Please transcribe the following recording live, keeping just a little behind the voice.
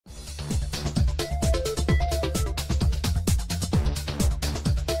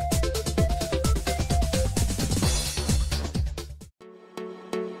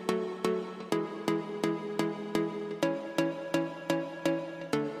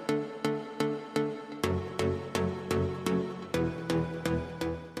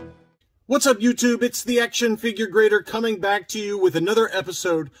What's up, YouTube? It's the Action Figure Grader coming back to you with another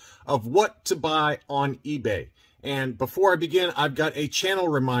episode of What to Buy on eBay. And before I begin, I've got a channel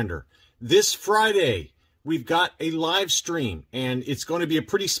reminder. This Friday, we've got a live stream, and it's going to be a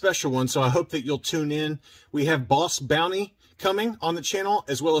pretty special one, so I hope that you'll tune in. We have Boss Bounty coming on the channel,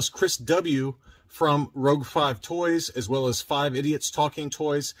 as well as Chris W. from Rogue 5 Toys, as well as 5 Idiots Talking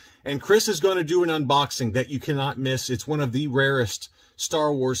Toys. And Chris is going to do an unboxing that you cannot miss. It's one of the rarest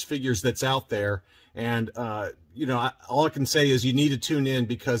Star Wars figures that's out there. And, you know, all I can say is you need to tune in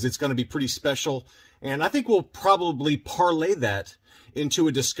because it's going to be pretty special. And I think we'll probably parlay that into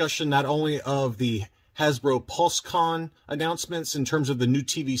a discussion not only of the Hasbro PulseCon announcements in terms of the new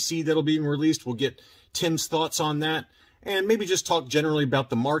TVC that'll be released. We'll get Tim's thoughts on that. And maybe just talk generally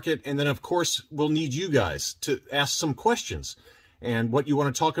about the market. And then, of course, we'll need you guys to ask some questions. And what you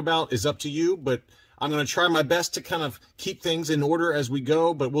want to talk about is up to you. But I'm going to try my best to kind of keep things in order as we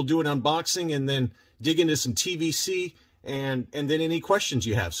go. But we'll do an unboxing and then dig into some TVC and then any questions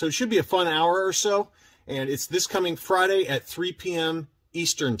you have. So it should be a fun hour or so. And it's this coming Friday at 3 p.m.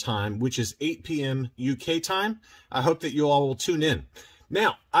 Eastern Time, which is 8 p.m. UK time. I hope that you all will tune in.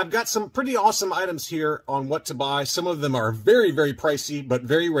 Now, I've got some pretty awesome items here on what to buy. Some of them are very, very pricey, but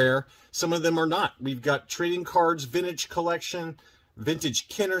very rare. Some of them are not. We've got trading cards, vintage collection, vintage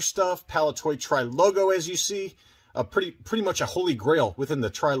Kenner stuff, Palitoy Tri-Logo, as you see. Pretty much a holy grail within the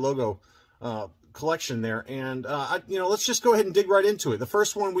Tri-Logo collection there. And, you know, let's just go ahead and dig right into it. The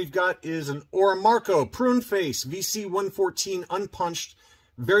first one we've got is an Oromarco Prune Face VC 114 unpunched.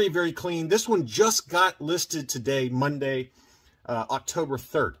 Very, very clean. This one just got listed today, Monday, October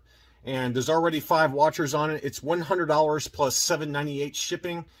 3rd, and there's already 5 watchers on it. It's $100 plus $7.98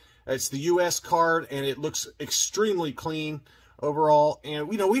 shipping. It's the US card, and it looks extremely clean overall.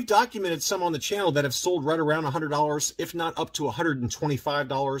 And you know, we've documented some on the channel that have sold right around $100, if not up to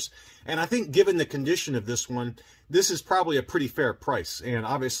 $125. And I think given the condition of this one, this is probably a pretty fair price. And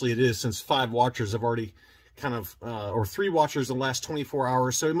obviously it is, since 5 watchers have already kind of, or 3 watchers in the last 24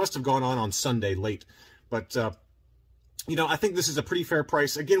 hours. So it must have gone on Sunday late. But, you know, I think this is a pretty fair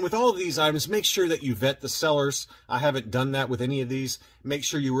price. Again, with all of these items, make sure that you vet the sellers. I haven't done that with any of these. Make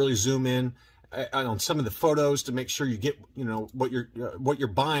sure you really zoom in on some of the photos to make sure you get, you know, what you're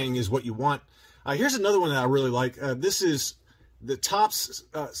buying is what you want. Here's another one that I really like. This is the Topps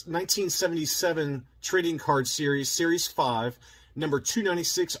 1977 Trading Card Series, Series 5, number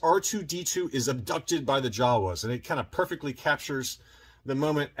 296. R2-D2 is abducted by the Jawas, and it kind of perfectly captures the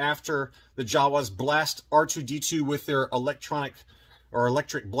moment after the Jawas blast R2-D2 with their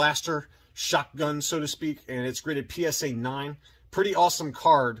electric blaster shotgun, so to speak, and it's graded PSA 9. Pretty awesome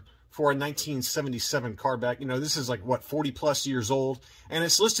card for a 1977 card back. You know, this is like, what, 40 plus years old, and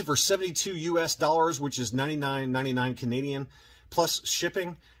it's listed for $72 US, which is $99.99 Canadian, plus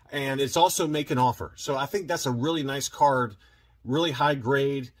shipping, and it's also make an offer. So I think that's a really nice card, really high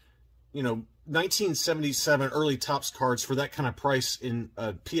grade, you know, 1977 early Topps cards for that kind of price in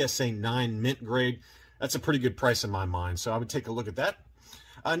a PSA 9 mint grade. That's a pretty good price in my mind, so I would take a look at that.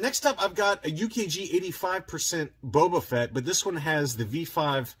 Next up, I've got a UKG 85% Boba Fett, but this one has the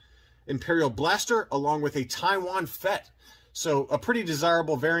V5 Imperial Blaster along with a Taiwan Fett. So a pretty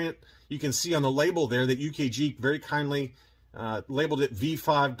desirable variant. You can see on the label there that UKG very kindly labeled it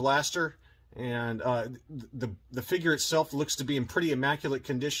V5 Blaster, and the figure itself looks to be in pretty immaculate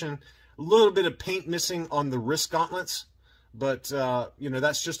condition. A little bit of paint missing on the wrist gauntlets, but, you know,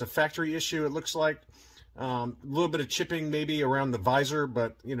 that's just a factory issue, it looks like. A little bit of chipping maybe around the visor,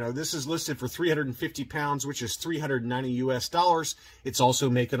 but, you know, this is listed for 350 pounds, which is $390 US. It's also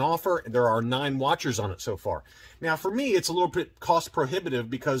make an offer. There are 9 watchers on it so far. Now, for me, it's a little bit cost prohibitive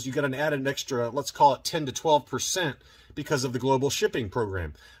because you got to add an extra, let's call it 10 to 12% because of the global shipping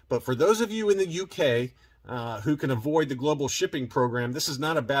program. But for those of you in the UK, who can avoid the global shipping program, this is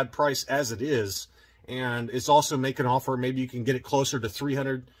not a bad price as it is, and it's also make an offer. Maybe you can get it closer to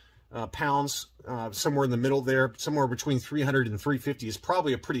 300 pounds, somewhere in the middle there, somewhere between 300 and 350 is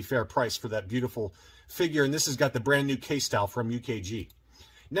probably a pretty fair price for that beautiful figure, and this has got the brand new case style from UKG.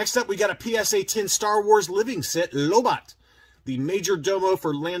 Next up, we got a PSA 10 Star Wars Living Set Lobot, the Major Domo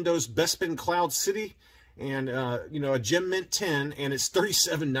for Lando's Bespin Cloud City, and you know, a Gem Mint 10, and it's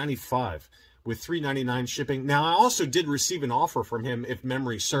 $37.95. with $3.99 shipping. Now, I also did receive an offer from him, if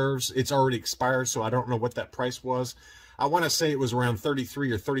memory serves. It's already expired, so I don't know what that price was. I want to say it was around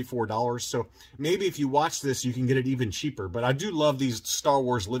 $33 or $34, so maybe if you watch this, you can get it even cheaper. But I do love these Star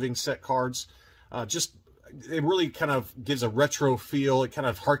Wars Living Set cards. It really kind of gives a retro feel. It kind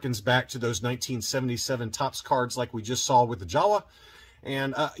of harkens back to those 1977 Topps cards like we just saw with the Jawa.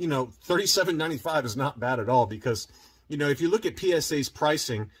 And, you know, $37.95 is not bad at all because You know, if you look at PSA's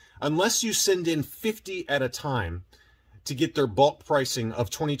pricing, unless you send in 50 at a time to get their bulk pricing of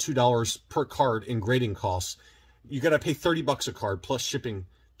 $22 per card in grading costs, you got to pay $30 a card plus shipping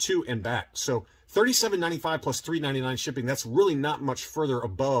to and back. So $37.95 plus $3.99 shipping, that's really not much further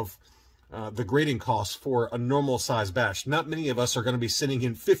above the grading costs for a normal size batch. Not many of us are going to be sending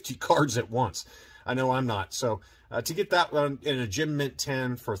in 50 cards at once. I know I'm not. So to get that one in a Gem Mint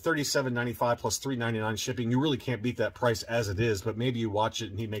 10 for $37.95 plus $3.99 shipping, you really can't beat that price as it is, but maybe you watch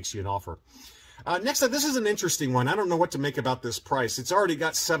it and he makes you an offer. Next up, this is an interesting one. I don't know what to make about this price. It's already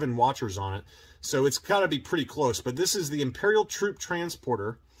got 7 watchers on it, so it's got to be pretty close. But this is the Imperial Troop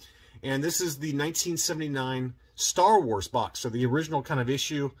Transporter, and this is the 1979 Star Wars box, so the original kind of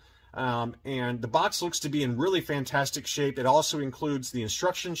issue. And the box looks to be in really fantastic shape. It also includes the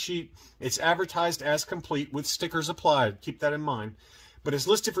instruction sheet. It's advertised as complete with stickers applied. Keep that in mind. But it's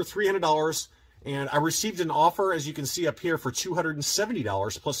listed for $300, and I received an offer, as you can see up here, for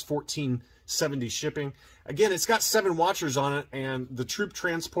 $270 plus $14.70 shipping. Again, it's got 7 watchers on it, and the Troop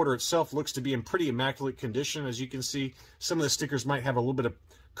Transporter itself looks to be in pretty immaculate condition. As you can see, some of the stickers might have a little bit of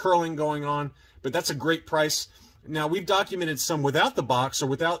curling going on, but that's a great price. Now, we've documented some without the box or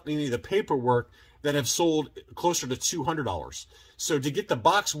without any of the paperwork that have sold closer to $200. So to get the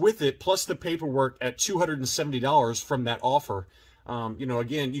box with it plus the paperwork at $270 from that offer, you know,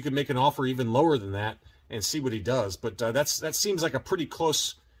 again, you can make an offer even lower than that and see what he does. But that seems like a pretty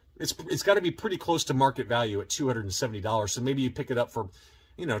close. It's got to be pretty close to market value at $270. So maybe you pick it up for,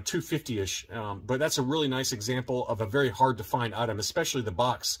 you know, $250-ish. But that's a really nice example of a very hard to find item, especially the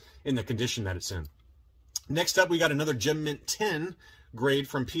box in the condition that it's in. Next up, we got another Gem Mint 10 grade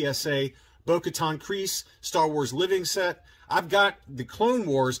from PSA, Bo-Katan Kryze Star Wars Living Set. I've got the Clone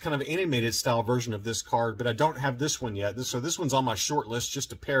Wars kind of animated style version of this card, but I don't have this one yet. So this one's on my short list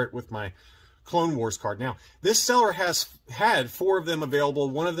just to pair it with my Clone Wars card. Now, this seller has had 4 of them available.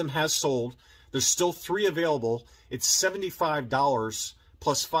 1 of them has sold. There's still 3 available. It's $75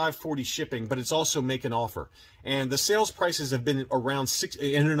 plus $5.40 shipping, but it's also make an offer. And the sales prices have been around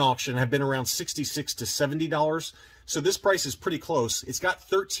in an auction have been around $66 to $70. So this price is pretty close. It's got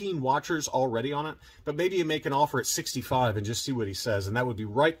 13 watchers already on it, but maybe you make an offer at $65 and just see what he says, and that would be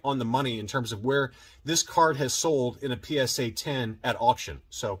right on the money in terms of where this card has sold in a PSA 10 at auction.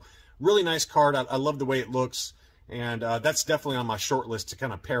 So really nice card. I love the way it looks, and that's definitely on my short list to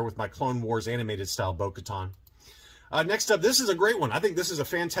kind of pair with my Clone Wars animated style Bo-Katan. Next up, this is a great one. I think this is a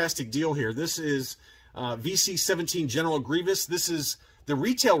fantastic deal here. This is VC-17 General Grievous. This is the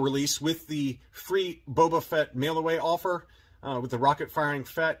retail release with the free Boba Fett mail-away offer with the rocket-firing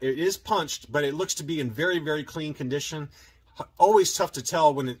Fett. It is punched, but it looks to be in very, very clean condition. Always tough to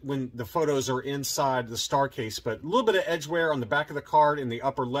tell when the photos are inside the star case, but a little bit of edge wear on the back of the card in the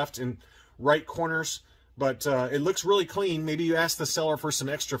upper left and right corners. But it looks really clean. Maybe you ask the seller for some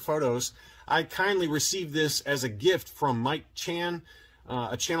extra photos. I kindly received this as a gift from Mike Chan,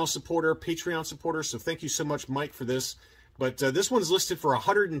 a channel supporter, Patreon supporter. So thank you so much, Mike, for this. But this one's listed for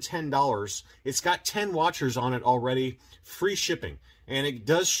 $110. It's got 10 watchers on it already, free shipping. And it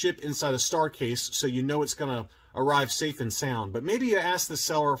does ship inside a star case, so you know it's going to arrive safe and sound. But maybe you ask the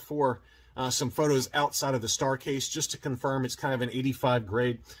seller for some photos outside of the star case just to confirm it's kind of an 85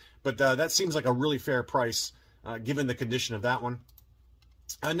 grade. But that seems like a really fair price given the condition of that one.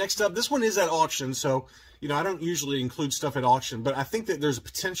 Next up, this one is at auction, so you know I don't usually include stuff at auction, but I think that there's a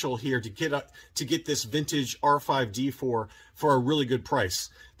potential here to get this vintage R5D4 for a really good price.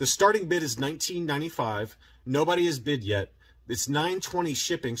 The starting bid is $19.95. Nobody has bid yet. It's $9.20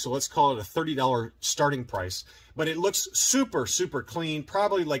 shipping, so let's call it a $30 starting price. But it looks super, super clean,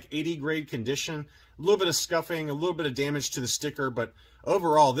 probably like 80 grade condition. A little bit of scuffing, a little bit of damage to the sticker, but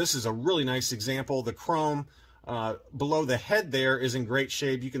overall, this is a really nice example. The chrome below the head there is in great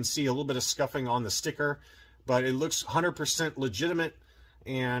shape. You can see a little bit of scuffing on the sticker, but it looks 100% legitimate,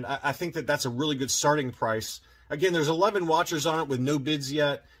 and I think that that's a really good starting price. Again, there's 11 watchers on it with no bids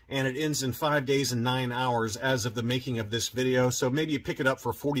yet, and it ends in 5 days and 9 hours as of the making of this video. So maybe you pick it up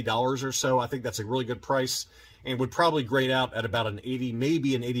for $40 or so. I think that's a really good price, and would probably grade out at about an 80,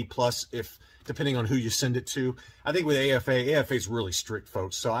 maybe an 80 plus if depending on who you send it to. I think with AFA is really strict,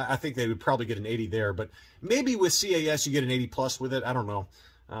 folks, so I think they would probably get an 80 there, but maybe with CAS you get an 80 plus with it. I don't know.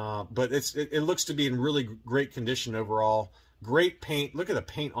 But it looks to be in really great condition overall. Great paint. Look at the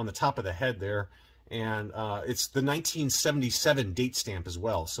paint on the top of the head there. And it's the 1977 date stamp as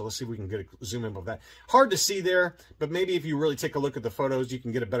well. So let's see if we can get a zoom in of that. Hard to see there, but maybe if you really take a look at the photos, you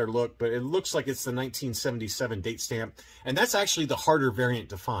can get a better look. But it looks like it's the 1977 date stamp. And that's actually the harder variant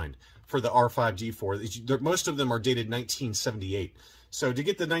to find for the R5D4. Most of them are dated 1978. So to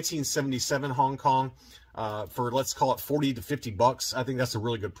get the 1977 Hong Kong, for, let's call it 40 to 50 bucks. I think that's a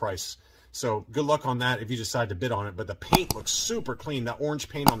really good price. So good luck on that if you decide to bid on it. But the paint looks super clean. That orange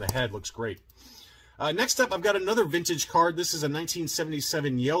paint on the head looks great. Next up, I've got another vintage card. This is a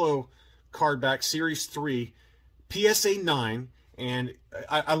 1977 yellow card back, Series 3, PSA 9. And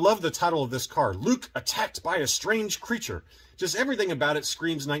I love the title of this card, Luke Attacked by a Strange Creature. Just everything about it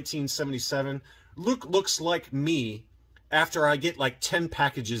screams 1977. Luke looks like me after I get like 10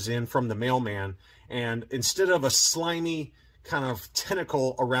 packages in from the mailman. And instead of a slimy kind of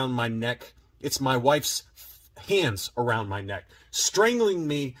tentacle around my neck, it's my wife's hands around my neck, strangling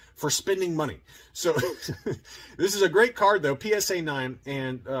me for spending money. So this is a great card though, PSA 9,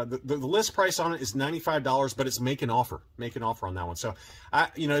 and the list price on it is $95, but it's make an offer on that one. So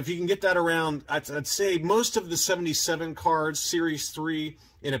you know, if you can get that around, I'd say most of the 77 cards, Series 3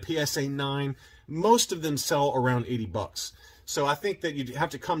 in a PSA 9, most of them sell around 80 bucks. So I think that you'd have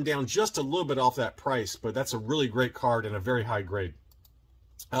to come down just a little bit off that price, but that's a really great card and a very high grade.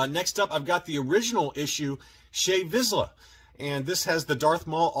 Next up, I've got the original issue, Shea Vizsla. And this has the Darth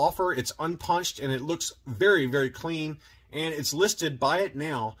Maul offer. It's unpunched, and it looks very, very clean. And it's listed, buy it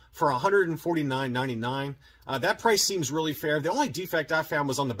now, for $149.99. That price seems really fair. The only defect I found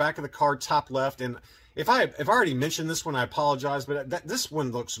was on the back of the card, top left. And if I already mentioned this one, I apologize, but this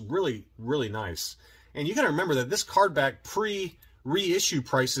one looks really, really nice. And you got to remember that this card back pre-reissue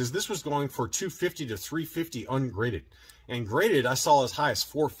prices, this was going for $250 to $350 ungraded. And graded, I saw as high as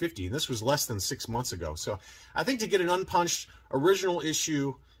 $450, and this was less than 6 months ago. So I think to get an unpunched original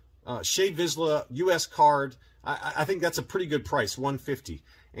issue Shea Vizsla US card, I think that's a pretty good price, $150.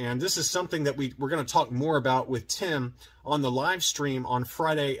 And this is something that we're going to talk more about with Tim on the live stream on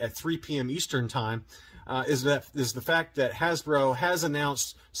Friday at 3 p.m. Eastern time. Is the fact that Hasbro has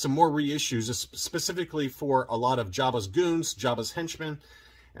announced some more reissues, specifically for a lot of Jabba's goons, Jabba's henchmen.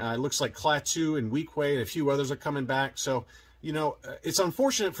 It looks like Klaatu and Weequay and a few others are coming back. So, you know, it's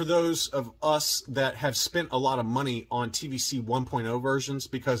unfortunate for those of us that have spent a lot of money on TVC 1.0 versions,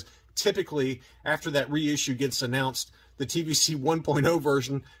 because typically after that reissue gets announced, the TVC 1.0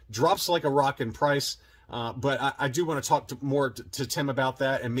 version drops like a rock in price. But I do want to talk more to Tim about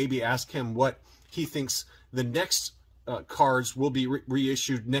that, and maybe ask him what he thinks the next cards will be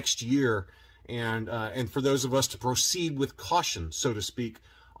reissued next year, and for those of us to proceed with caution, so to speak,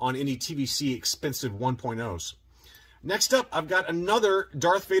 on any TVC expensive 1.0s. Next up, I've got another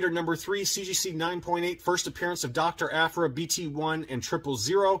Darth Vader number 3, CGC 9.8, first appearance of Dr. Aphra, BT1, and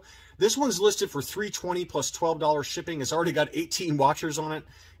 000. This one's listed for $320 plus $12 shipping. It's already got 18 watchers on it.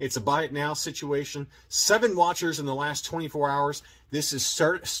 It's a buy it now situation. 7 watchers in the last 24 hours. This is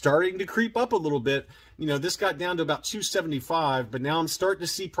starting to creep up a little bit. You know, this got down to about $275, but now I'm starting to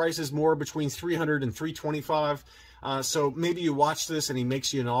see prices more between $300 and $325. So maybe you watch this and he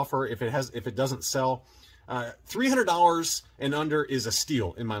makes you an offer if it doesn't sell. $300 and under is a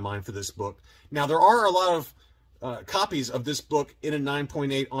steal in my mind for this book. Now, there are a lot of copies of this book in a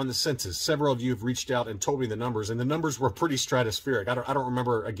 9.8 on the census. Several of you have reached out and told me the numbers, and the numbers were pretty stratospheric. I don't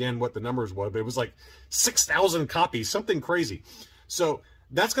remember, again, what the numbers were, but it was like 6,000 copies, something crazy. So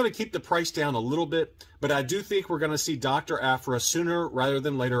that's going to keep the price down a little bit, but I do think we're going to see Dr. Aphra sooner rather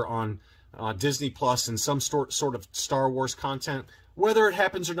than later on Disney Plus and some sort of Star Wars content. Whether it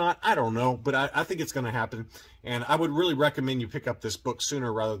happens or not, I don't know, but I think it's going to happen. And I would really recommend you pick up this book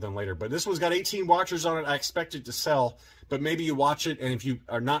sooner rather than later. But this one's got 18 watchers on it. I expect it to sell, but maybe you watch it, and if you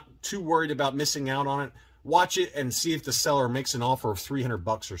are not too worried about missing out on it, watch it and see if the seller makes an offer of 300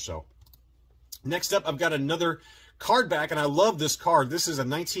 bucks or so. Next up, I've got another card back, and I love this card. This is a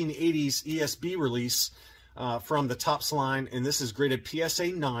 1980s ESB release from the Topps line, and this is graded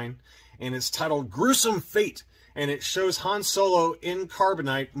PSA 9, and it's titled Gruesome Fate. And it shows Han Solo in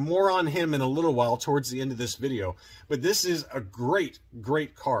carbonite. More on him in a little while towards the end of this video. But this is a great,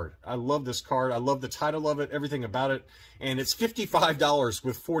 great card. I love this card. I love the title of it, everything about it. And it's $55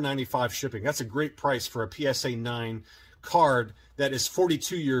 with $4.95 shipping. That's a great price for a PSA 9 card that is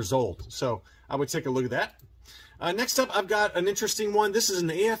 42 years old. So I would take a look at that. Next up, I've got an interesting one. This is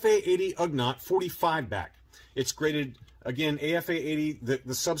an AFA 80 Ugnaught 45 back. It's graded... Again, AFA 80,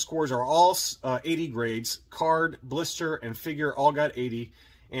 the sub-scores are all 80 grades. Card, blister, and figure all got 80.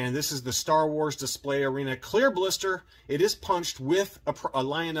 And this is the Star Wars Display Arena clear blister. It is punched with a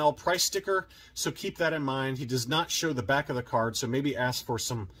Lionel price sticker, so keep that in mind. He does not show the back of the card, so maybe ask for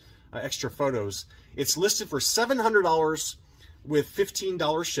some extra photos. It's listed for $700 with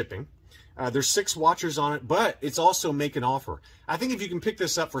 $15 shipping. There's 6 watchers on it, but it's also make an offer. I think if you can pick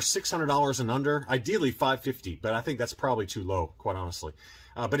this up for $600 and under, ideally $550, but I think that's probably too low, quite honestly.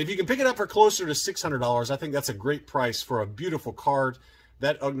 But if you can pick it up for closer to $600, I think that's a great price for a beautiful card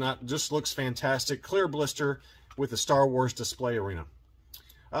That Ugnaught just looks fantastic. Clear blister with the Star Wars display arena.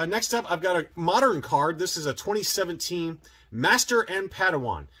 Next up, I've got a modern card. This is a 2017 Master and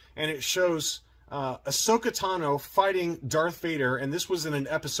Padawan, and it shows Ahsoka Tano fighting Darth Vader, and this was in an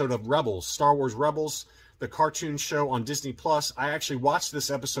episode of Rebels, Star Wars Rebels, the cartoon show on Disney+. I actually watched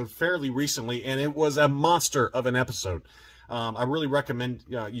this episode fairly recently, and it was a monster of an episode. I really recommend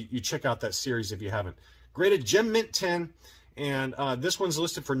you check out that series if you haven't. Graded Gem Mint 10, and this one's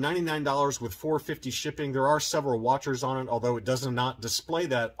listed for $99 with $4.50 shipping. There are several watchers on it, although it does not display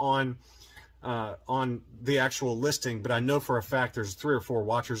that on the actual listing, but I know for a fact there's 3 or 4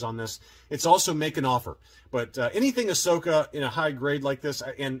 watchers on this. It's also make an offer, but anything Ahsoka in a high grade like this,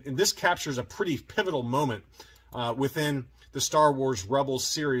 and this captures a pretty pivotal moment within the Star Wars Rebels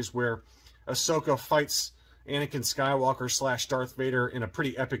series where Ahsoka fights Anakin Skywalker / Darth Vader in a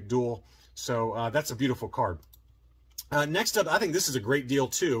pretty epic duel. So that's a beautiful card. Next up, I think this is a great deal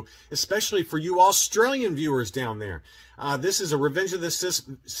too, especially for you Australian viewers down there. This is a Revenge of the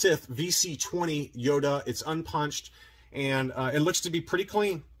Sith VC20 Yoda. It's unpunched, and it looks to be pretty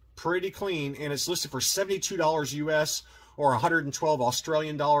clean, and it's listed for $72 US or 112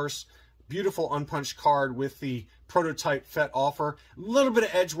 Australian dollars. Beautiful unpunched card with the prototype FET offer. A little bit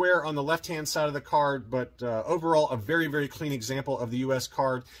of edge wear on the left-hand side of the card, but overall a very, very clean example of the US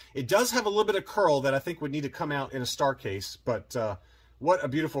card. It does have a little bit of curl that I think would need to come out in a star case, but what a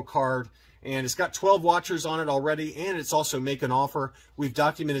beautiful card. And it's got 12 watchers on it already, and it's also make an offer. We've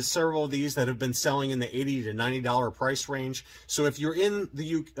documented several of these that have been selling in the $80 to $90 price range. So if you're in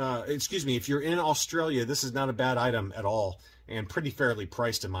the if you're in Australia, this is not a bad item at all, and pretty fairly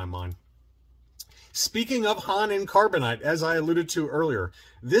priced in my mind. Speaking of Han and Carbonite, as I alluded to earlier,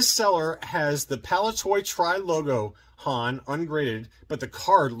 this seller has the Palatoy Tri-Logo Han ungraded, but the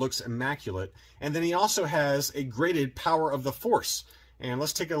card looks immaculate. And then he also has a graded Power of the Force. And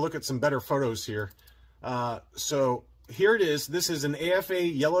let's take a look at some better photos here. So here it is. This is an AFA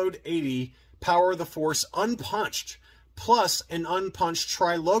Yellowed 80 Power of the Force unpunched, plus an unpunched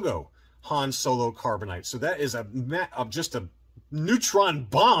Tri-Logo Han Solo Carbonite. So that is just a neutron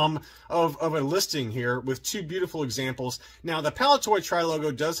bomb of a listing here with 2 beautiful examples. Now, the Palatoy Tri-Logo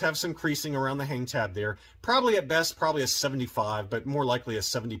does have some creasing around the hang tab there. Probably at best, probably a 75, but more likely a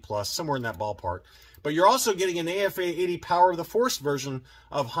 70 plus, somewhere in that ballpark. But you're also getting an AFA 80 Power of the Force version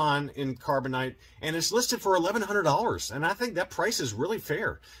of Han in Carbonite, and it's listed for $1,100, and I think that price is really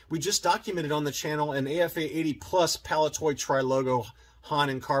fair. We just documented on the channel an AFA 80 plus Palatoy Tri-Logo Han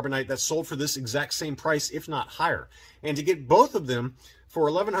and Carbonite that sold for this exact same price, if not higher. And to get both of them for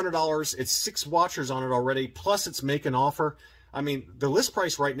 $1,100, it's 6 watchers on it already, plus it's make an offer. I mean, the list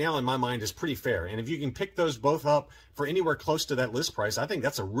price right now in my mind is pretty fair. And if you can pick those both up for anywhere close to that list price, I think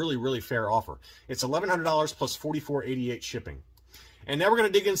that's a really, really fair offer. It's $1,100 plus $44.88 shipping. And now we're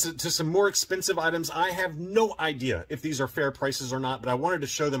going to dig into some more expensive items. I have no idea if these are fair prices or not, but I wanted to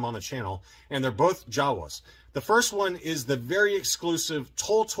show them on the channel, and they're both Jawas. The first one is the very exclusive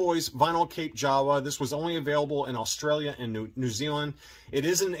Toll Toys Vinyl Cape Jawa. This was only available in Australia and New Zealand. It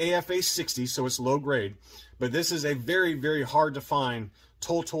is an AFA 60, so it's low grade, but this is a very, very hard to find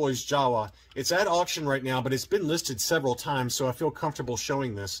Toll Toys Jawa. It's at auction right now, but it's been listed several times, so I feel comfortable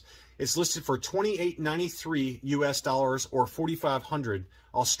showing this. It's listed for $28.93 US dollars or 4,500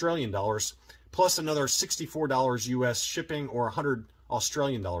 Australian dollars, plus another $64 US shipping or 100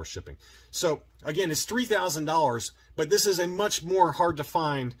 Australian dollar shipping. So again, it's $3,000, but this is a much more hard to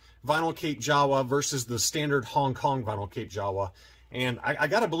find Vinyl Cape Jawa versus the standard Hong Kong Vinyl Cape Jawa. And I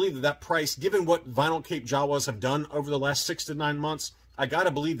got to believe that price, given what Vinyl Cape Jawas have done over the last 6 to 9 months, I got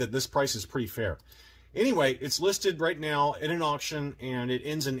to believe that this price is pretty fair. Anyway, it's listed right now in an auction, and it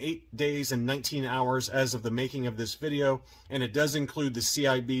ends in 8 days and 19 hours as of the making of this video, and it does include the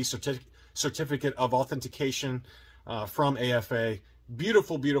CIB Certificate of Authentication from AFA.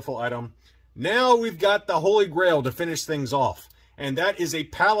 Beautiful, beautiful item. Now we've got the Holy Grail to finish things off, and that is a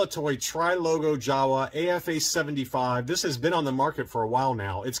Palatoy Tri-Logo Jawa AFA 75. This has been on the market for a while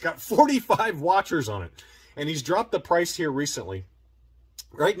now. It's got 45 watchers on it, and he's dropped the price here recently.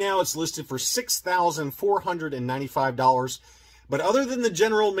 Right now it's listed for $6,495, but other than the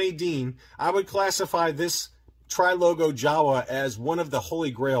General Madine, I would classify this Tri-Logo Jawa as one of the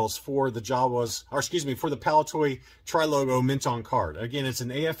holy grails for the Jawas, or excuse me, for the Palatoy Tri-Logo mint on card. Again, it's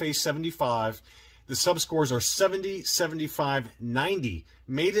an AFA 75. The subscores are 70, 75, 90.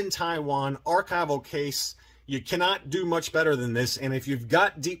 Made in Taiwan, archival case. You cannot do much better than this, and if you've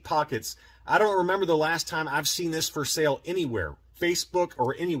got deep pockets, I don't remember the last time I've seen this for sale anywhere. Facebook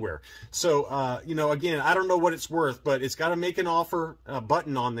or anywhere. So, you know, again, I don't know what it's worth, but it's got to make an offer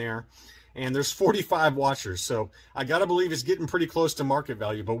button on there. and there's 45 watchers, so I gotta believe it's getting pretty close to market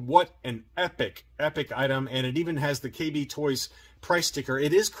value. But what an epic item, and it even has the KB Toys price sticker.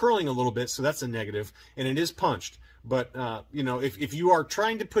 It is curling a little bit, so that's a negative, and it is punched. But you know, if you are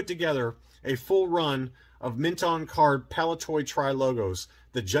trying to put together a full run of mint on card Palitoy Tri logos,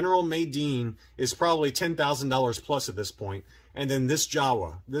 the General Madine is probably $10,000 plus at this point. And then this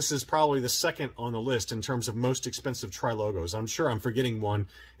Jawa, this is probably the second on the list in terms of most expensive Tri logos. I'm sure I'm forgetting one,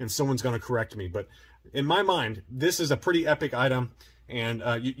 and someone's going to correct me. But in my mind, this is a pretty epic item, and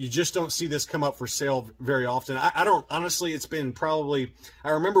you just don't see this come up for sale very often. I don't, honestly, it's been probably, I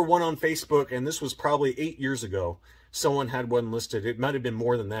remember one on Facebook, and this was probably 8 years ago. Someone had one listed. It might have been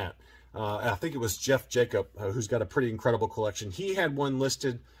more than that. I think it was Jeff Jacob, who's got a pretty incredible collection. He had one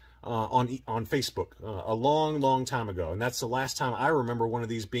listed on Facebook a long time ago, and that's the last time I remember one of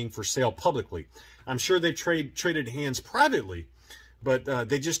these being for sale publicly. I'm sure they traded hands privately, but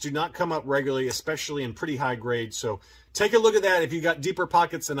they just do not come up regularly, especially in pretty high grade. So take a look at that if you got deeper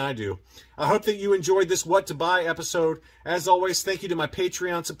pockets than I do. I hope that you enjoyed this What to Buy episode. As always, thank you to my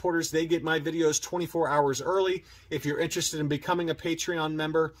Patreon supporters. They get my videos 24 hours early. If you're interested in becoming a Patreon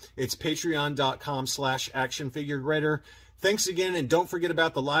member, it's patreon.com/actionfiguregrader. Thanks again, and don't forget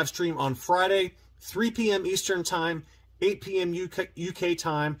about the live stream on Friday, 3 p.m. Eastern Time, 8 p.m. UK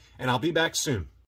time, and I'll be back soon.